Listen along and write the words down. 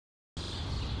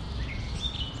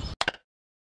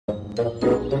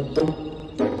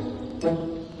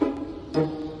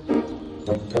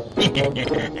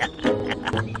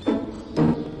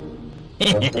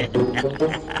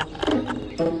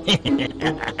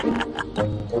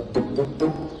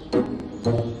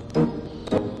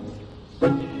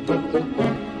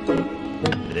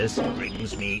This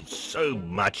brings me so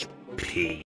much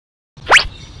peace.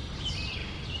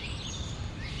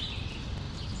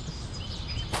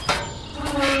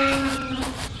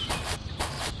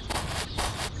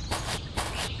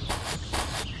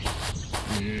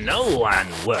 No one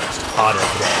works harder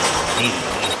than me.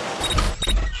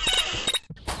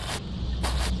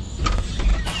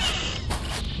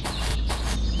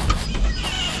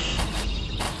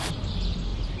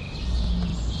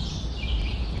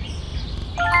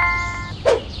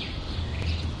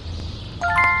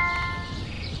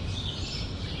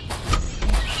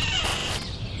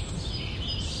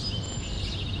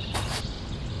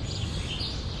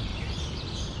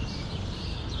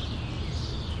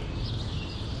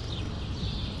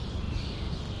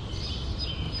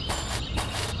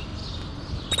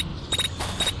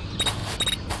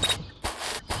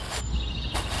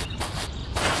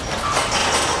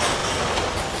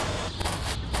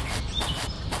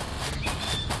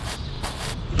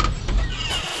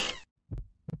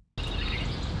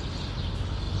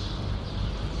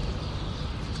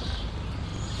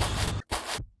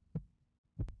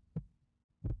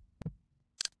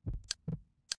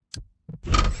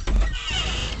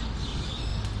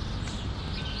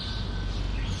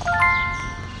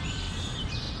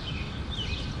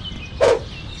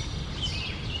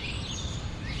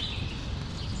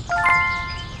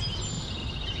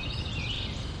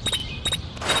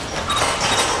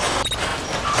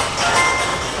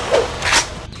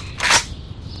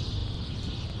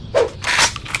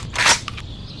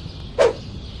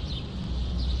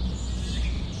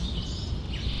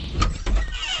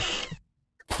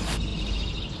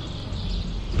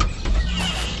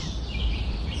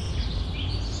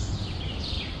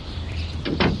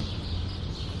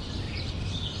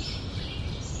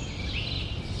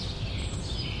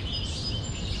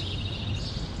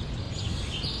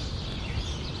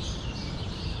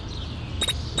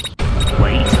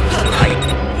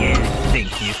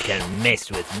 You can mess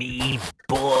with me,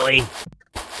 boy.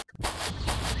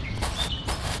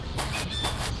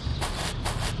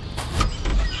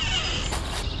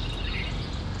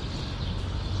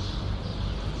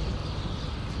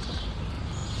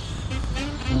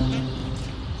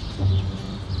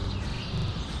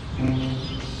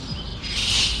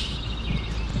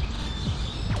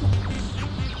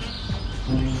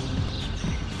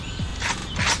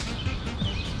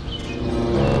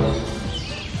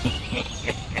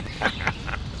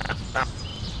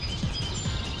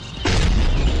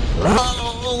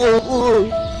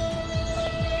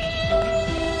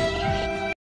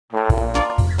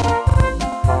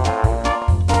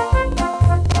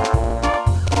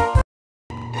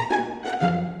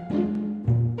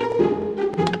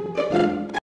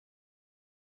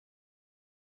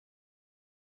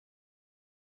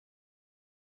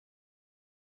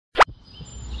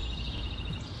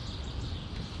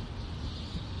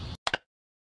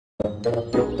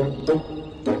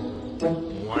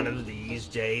 One of these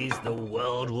days, the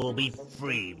world will be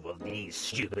free of these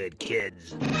stupid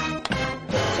kids.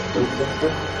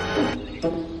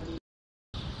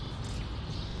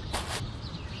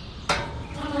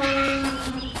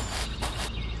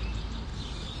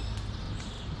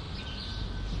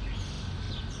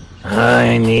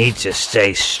 I need to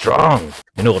stay strong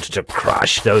in order to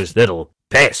crush those little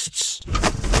pests.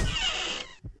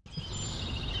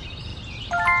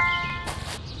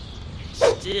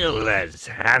 Still as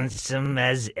handsome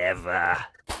as ever.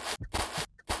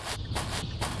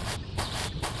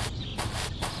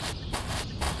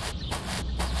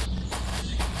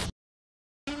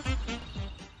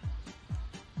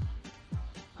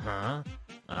 Huh?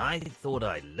 I thought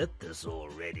I lit this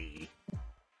already.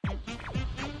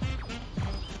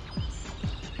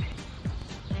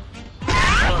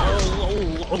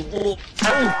 Oh,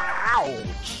 ouch!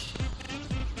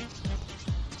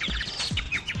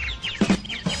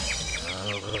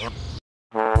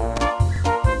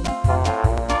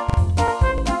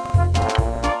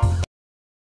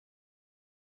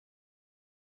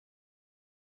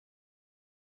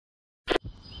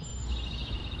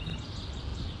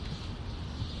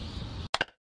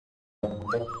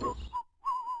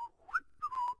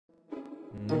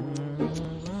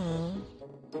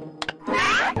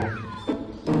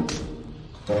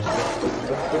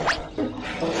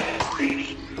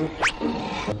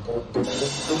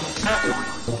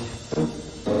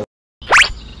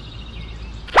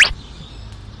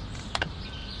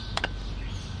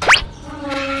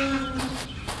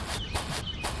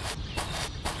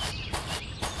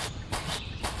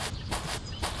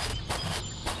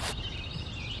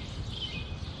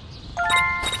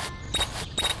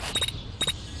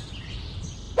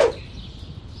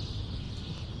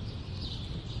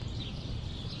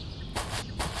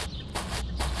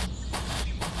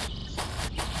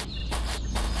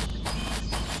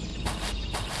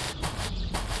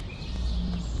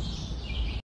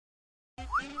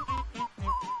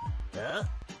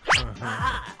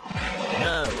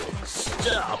 No,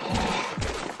 stop!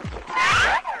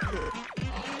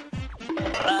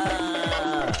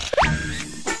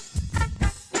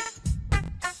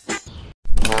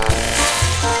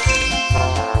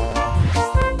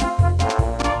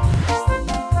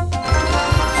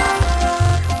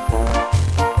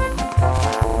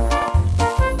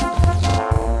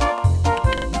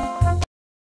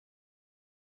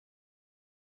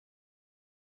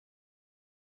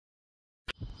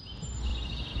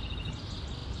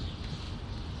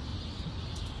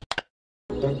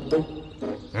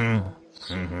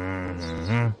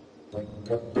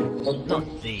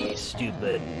 Not these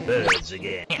stupid birds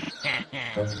again.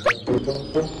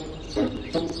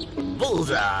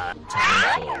 Bullseye!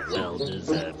 Time for a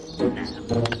well-deserved nap.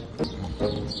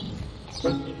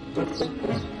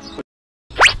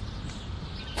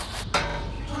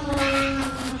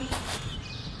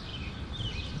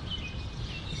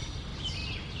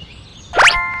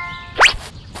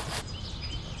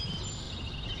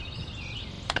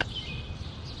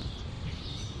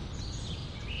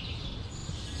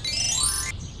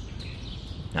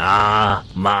 Ah,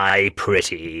 my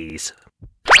pretties.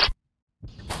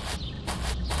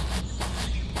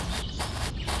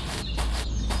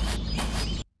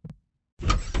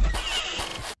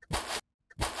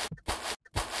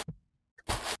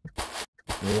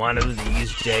 One of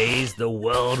these days, the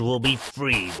world will be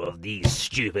free of these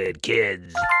stupid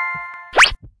kids.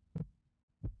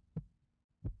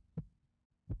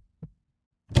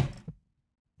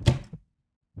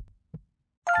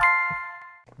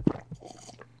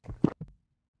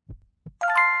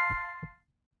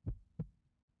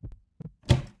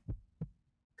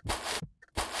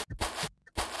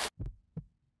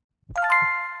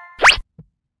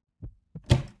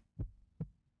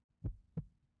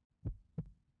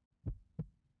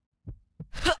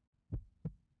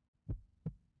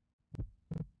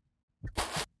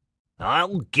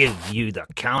 I'll give you the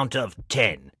count of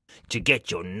 10 to get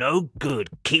your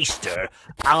no-good keister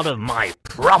out of my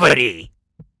property.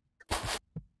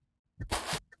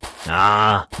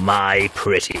 Ah, my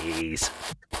pretties.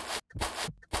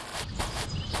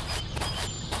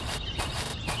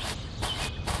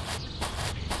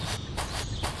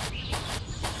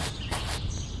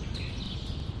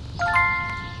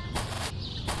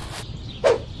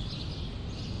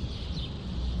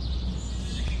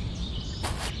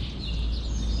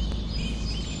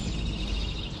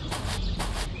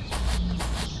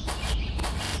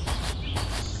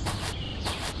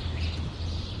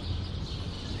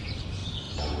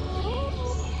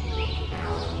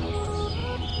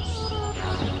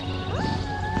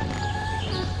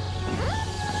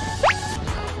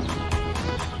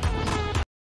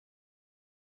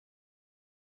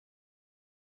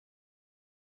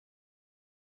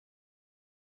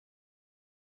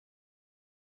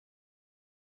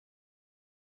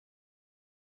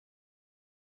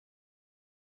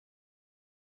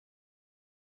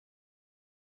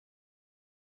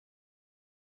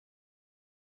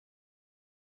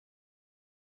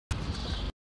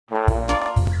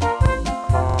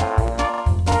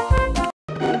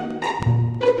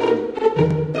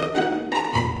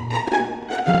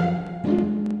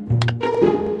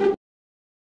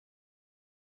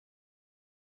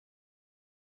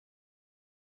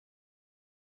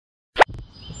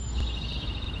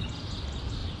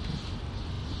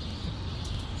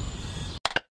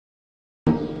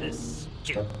 This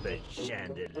stupid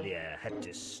chandelier had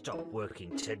to stop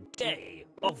working today,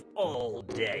 of all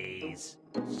days.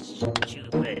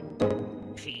 Stupid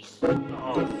piece of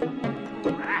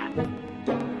crap.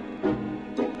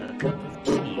 A cup of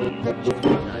tea is just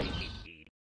what I need.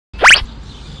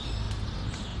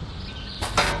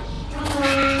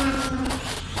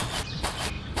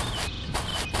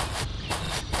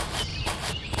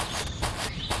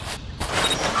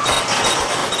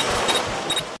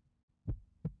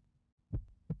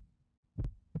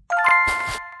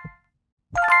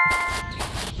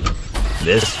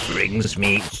 This brings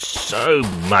me so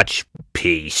much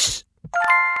peace.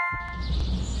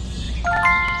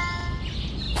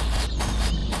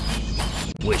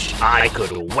 Wish I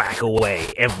could whack away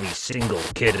every single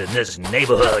kid in this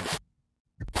neighborhood.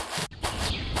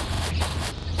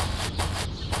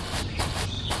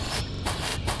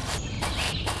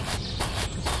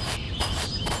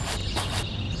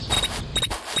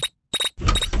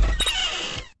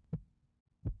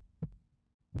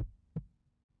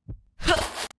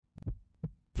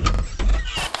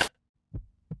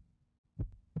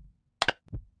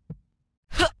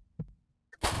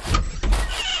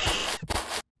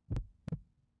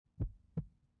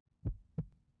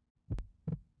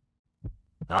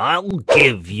 I'll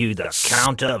give you the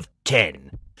count of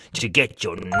 10 to get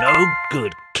your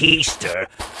no-good keister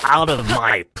out of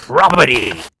my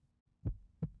property.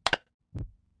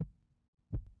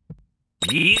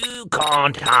 You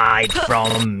can't hide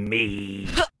from me.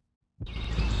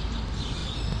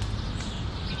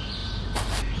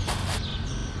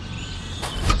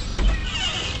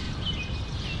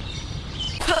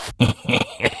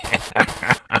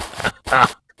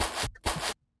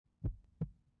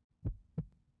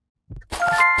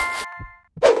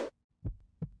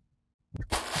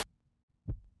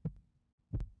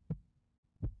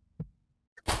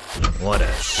 What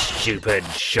a stupid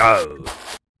show.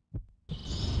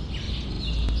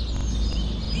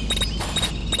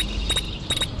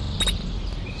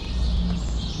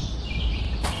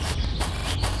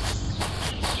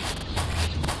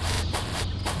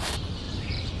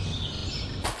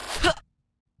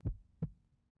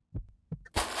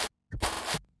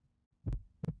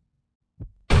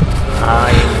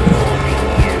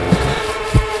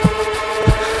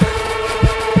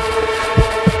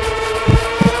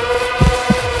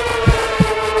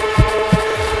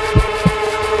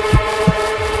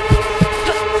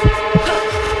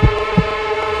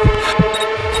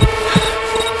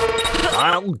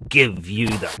 I'll give you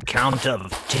the count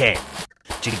of 10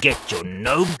 to get your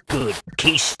no-good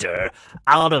keister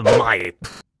out of my...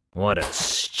 What a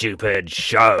stupid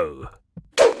show.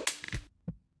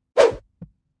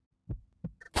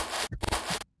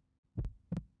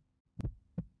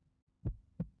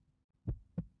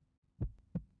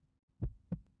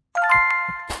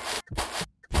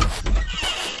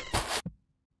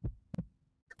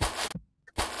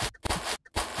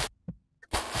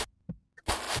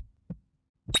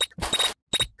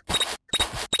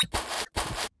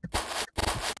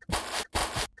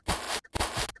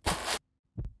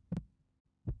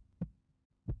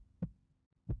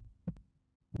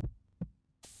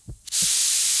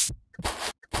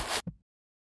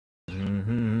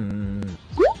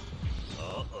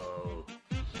 Uh-oh.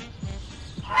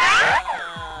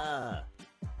 Ah!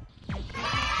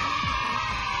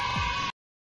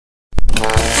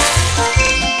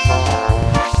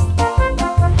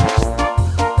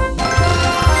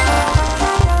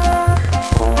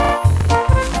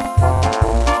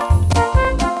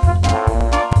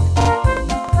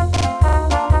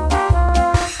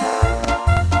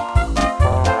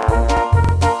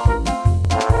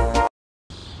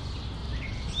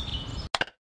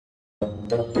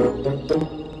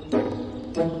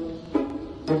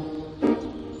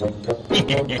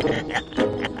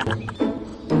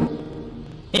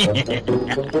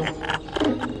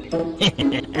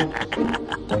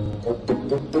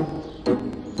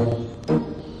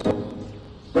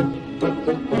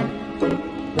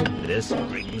 This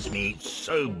brings me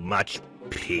so much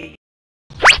peace.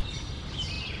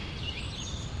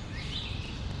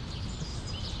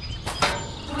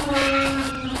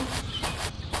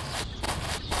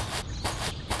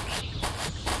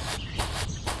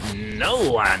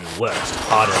 No one works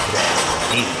harder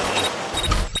than me.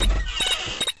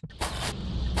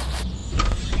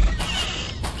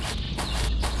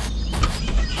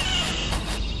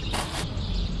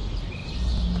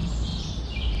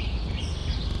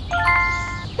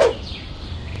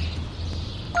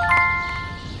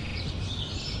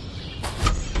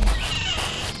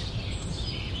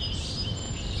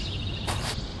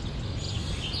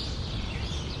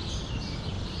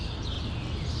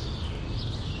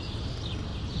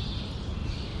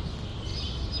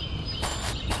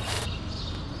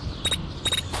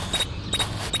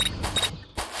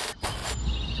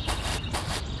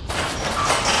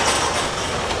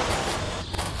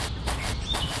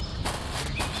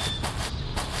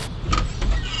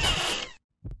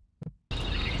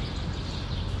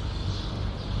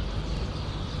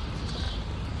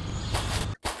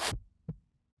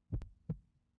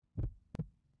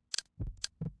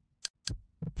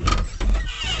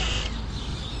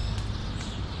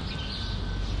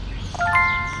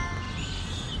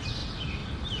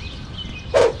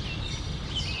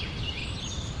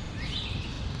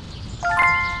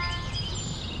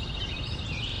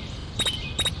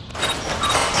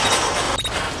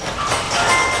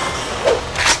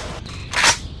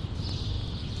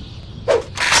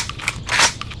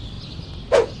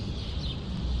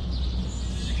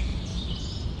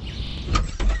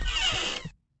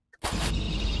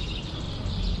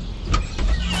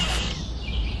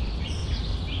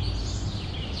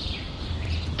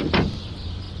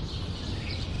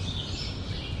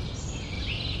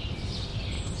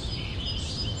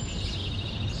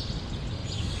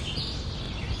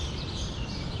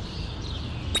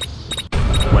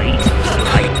 Wait,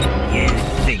 you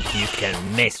think you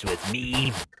can mess with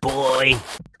me, boy?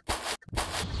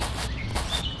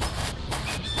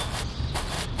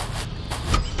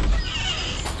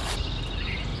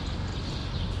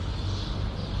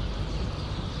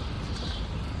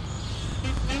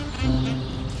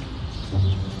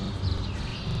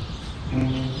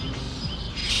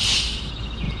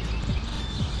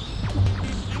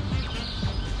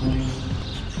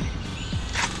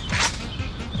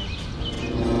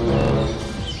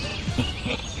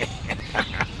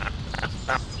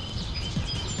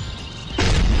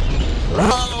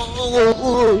 oh,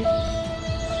 oh.